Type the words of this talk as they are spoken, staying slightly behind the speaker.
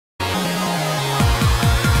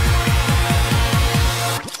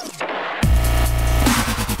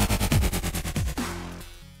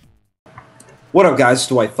What up, guys? It's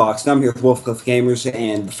DaWhiteFox, and I'm here with Wolfcliff Gamers,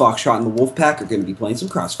 and the Foxtrot and the Wolfpack are going to be playing some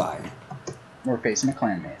Crossfire. We're facing a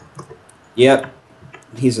clanmate. Yep,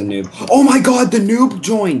 he's a noob. Oh my god, the noob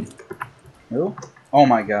joined! Who? Oh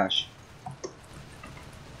my gosh.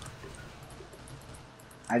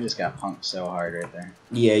 I just got punked so hard right there.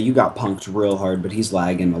 Yeah, you got punked real hard, but he's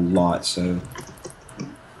lagging a lot, so...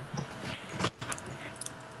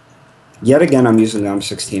 Yet again, I'm using the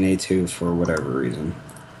M16A2 for whatever reason.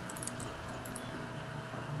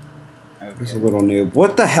 Okay. He's a little noob.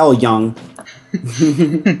 What the hell, young?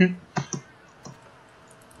 There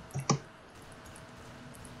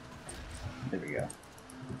we go.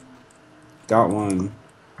 Got one.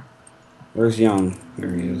 Where's young?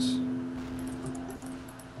 There he is.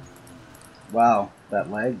 Wow,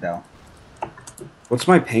 that lag though. What's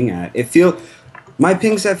my ping at? My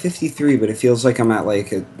ping's at 53, but it feels like I'm at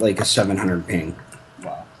like a 700 ping.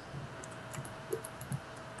 Wow.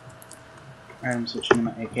 Alright, I'm switching to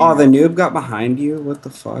my AK. Oh, the noob got behind you? What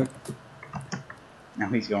the fuck? Now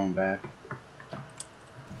he's going back.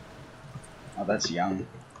 Oh, that's young.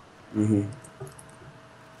 Mm-hmm.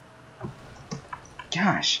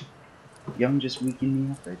 Gosh. Young just weakened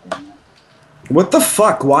me up right there. What the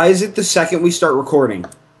fuck? Why is it the second we start recording?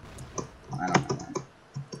 I don't know, man.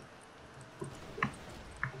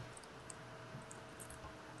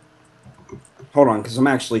 Hold on, because I'm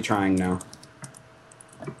actually trying now.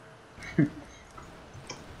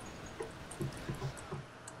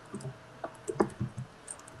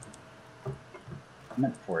 I'm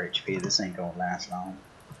at 4 HP. This ain't gonna last long.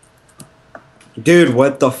 Dude,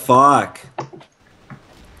 what the fuck?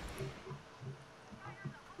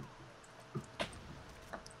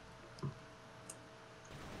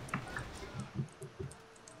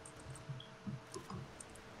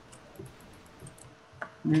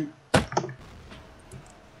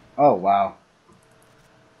 Oh, wow.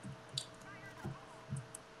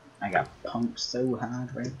 I got punked so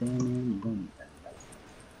hard right there, man.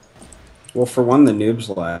 Well, for one, the noob's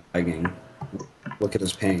lagging. Look at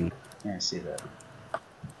his ping. Yeah, I see that.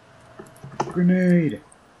 Grenade!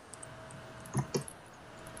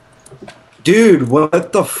 Dude,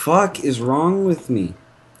 what the fuck is wrong with me?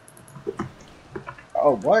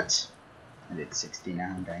 Oh, what? I did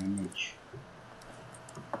 69 damage.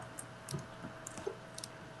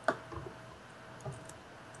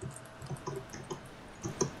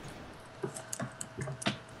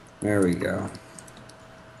 There we go.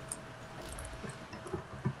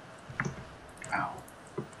 Ow.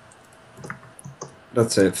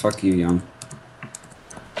 That's it. Fuck you, young.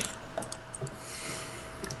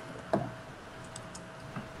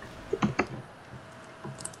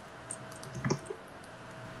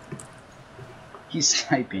 He's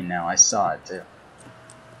sniping now. I saw it too.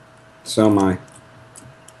 So am I.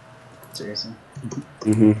 Seriously?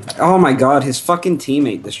 Oh my god, his fucking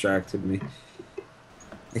teammate distracted me.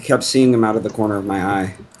 I kept seeing him out of the corner of my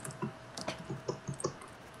eye.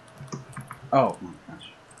 Oh my gosh.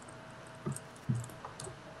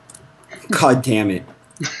 God damn it.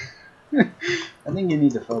 I think you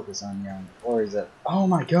need to focus on young. Or is it? Oh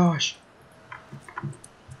my gosh.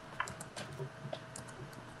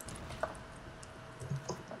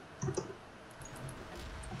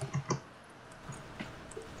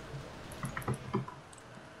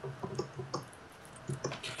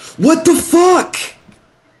 What the fuck?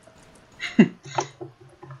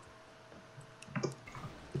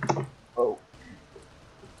 Oh.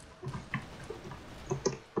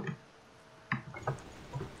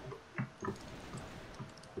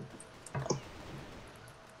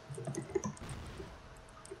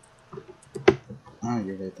 Oh,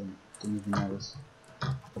 you're right there. Didn't even notice.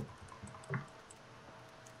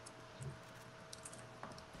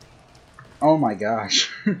 Oh my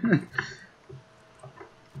gosh.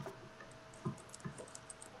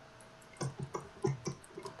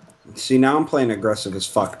 See, now I'm playing aggressive as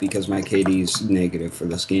fuck because my KD's negative for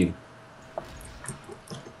this game.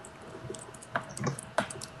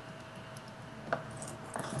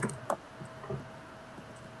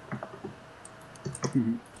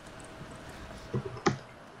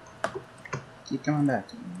 Keep coming back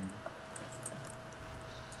to me.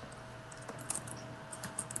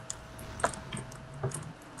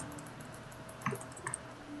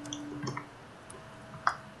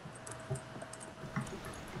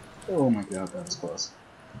 Oh my god, that was close.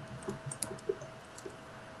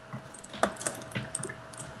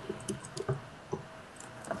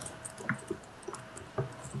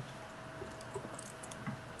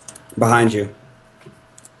 Behind you.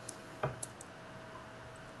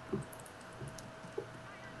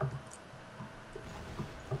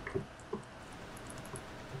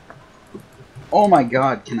 Oh my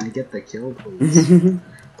god, can I get the kill, please?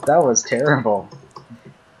 That was terrible.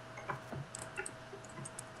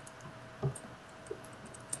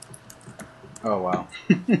 Oh wow.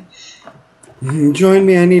 Join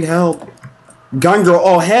me, I need help. Gun girl,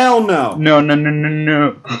 oh hell no! No, no, no, no,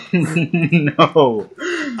 no. No.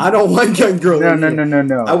 I don't want gun girl. No, no, no, no,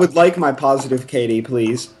 no. I would like my positive KD,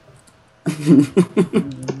 please.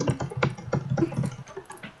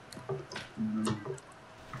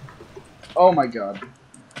 Oh my god.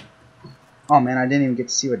 Oh man, I didn't even get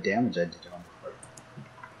to see what damage I did to him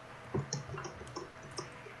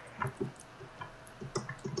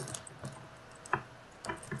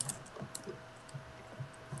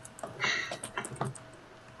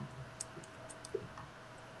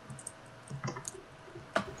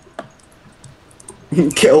before.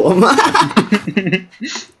 Kill him.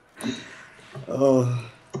 Oh.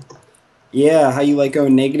 Yeah, how you like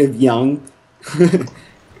going negative young?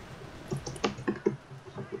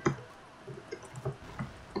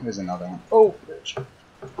 There's another one. Oh, bitch.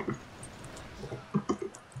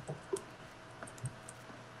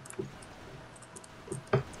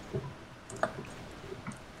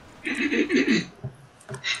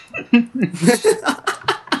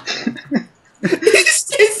 He's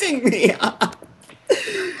chasing me.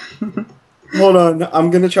 Hold on, I'm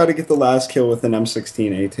gonna try to get the last kill with an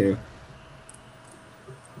M16A2.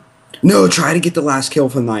 No, try to get the last kill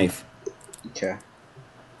with a knife. Okay.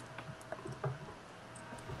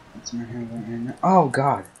 Oh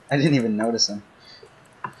god, I didn't even notice him.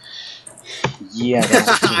 Yeah,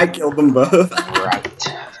 that's I killed them both. right.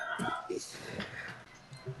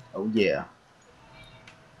 Oh yeah.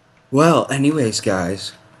 Well, anyways,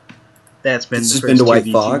 guys, This has been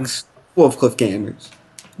DaWhiteFox, Wolfcliff Gamers.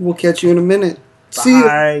 We'll catch you in a minute. Bye. See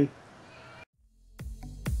ya.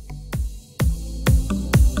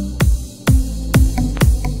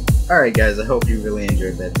 Alright guys, I hope you really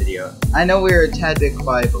enjoyed that video. I know we were a tad bit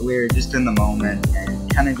quiet, but we were just in the moment and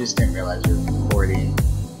kinda just didn't realize we were recording.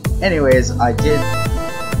 Anyways, I did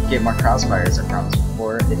get more Crossfire as I promised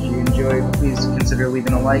before. If you enjoyed, please consider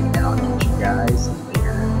leaving a like, and I'll catch you guys